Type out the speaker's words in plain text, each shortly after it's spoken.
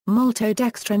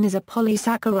Maltodextrin is a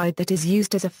polysaccharide that is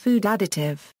used as a food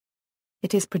additive.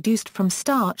 It is produced from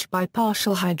starch by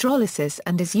partial hydrolysis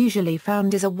and is usually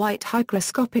found as a white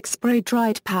hygroscopic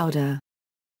spray-dried powder.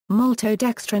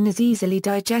 Maltodextrin is easily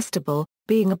digestible,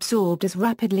 being absorbed as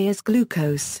rapidly as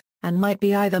glucose, and might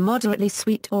be either moderately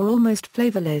sweet or almost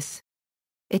flavorless.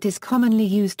 It is commonly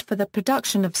used for the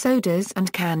production of sodas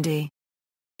and candy.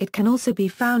 It can also be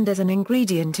found as an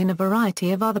ingredient in a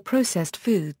variety of other processed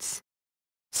foods.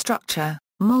 Structure: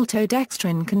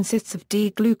 maltodextrin consists of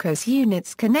D-glucose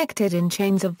units connected in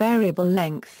chains of variable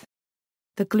length.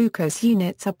 The glucose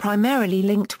units are primarily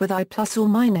linked with I+ or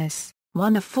minus,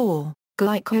 one of four,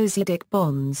 glycosidic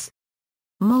bonds.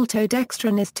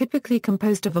 Maltodextrin is typically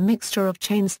composed of a mixture of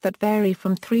chains that vary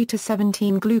from 3 to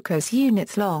 17 glucose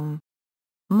units long.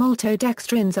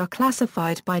 Maltodextrins are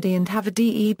classified by D and have a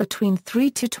DE between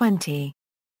 3 to 20.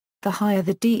 The higher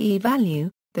the DE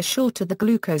value, the shorter the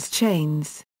glucose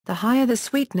chains, the higher the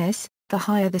sweetness, the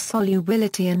higher the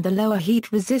solubility and the lower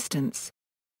heat resistance.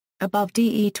 Above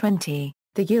DE 20,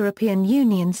 the European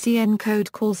Union CN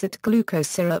code calls it glucose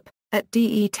syrup. At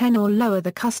DE 10 or lower,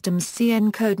 the customs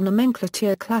CN code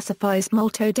nomenclature classifies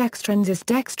maltodextrins as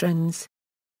dextrins.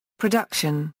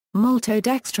 Production: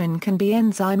 maltodextrin can be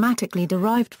enzymatically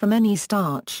derived from any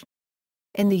starch.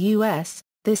 In the US,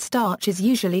 this starch is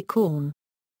usually corn.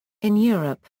 In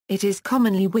Europe, it is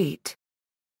commonly wheat.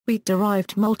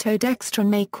 Wheat-derived maltodextrin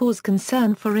may cause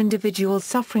concern for individuals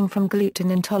suffering from gluten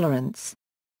intolerance.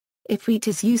 If wheat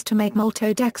is used to make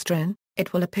maltodextrin,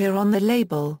 it will appear on the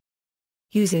label.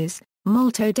 Uses: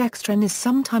 maltodextrin is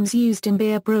sometimes used in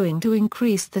beer brewing to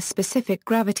increase the specific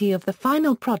gravity of the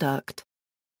final product.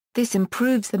 This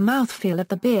improves the mouthfeel of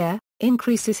the beer,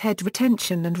 increases head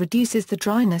retention and reduces the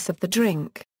dryness of the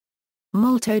drink.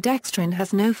 Maltodextrin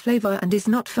has no flavor and is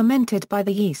not fermented by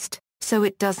the yeast, so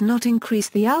it does not increase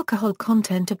the alcohol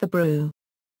content of the brew.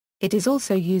 It is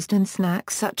also used in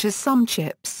snacks such as some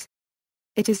chips.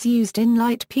 It is used in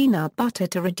light peanut butter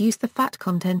to reduce the fat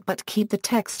content but keep the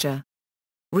texture.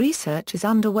 Research is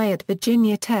underway at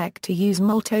Virginia Tech to use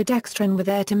maltodextrin with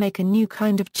air to make a new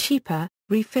kind of cheaper,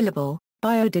 refillable,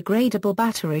 biodegradable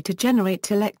battery to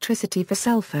generate electricity for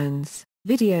cell phones,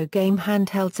 video game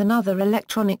handhelds and other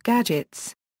electronic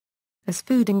gadgets. As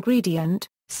food ingredient,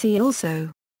 see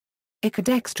also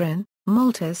icodextrin,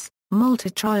 maltose,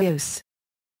 maltotriose.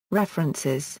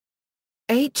 References: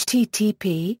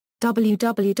 http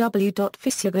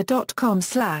www.physiogr.com/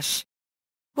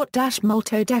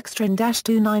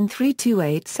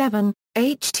 What-maltodextrin-293287,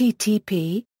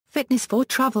 http,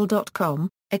 fitnessfortravel.com,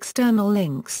 external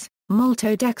links,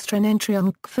 maltodextrin entry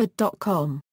on gfood.com.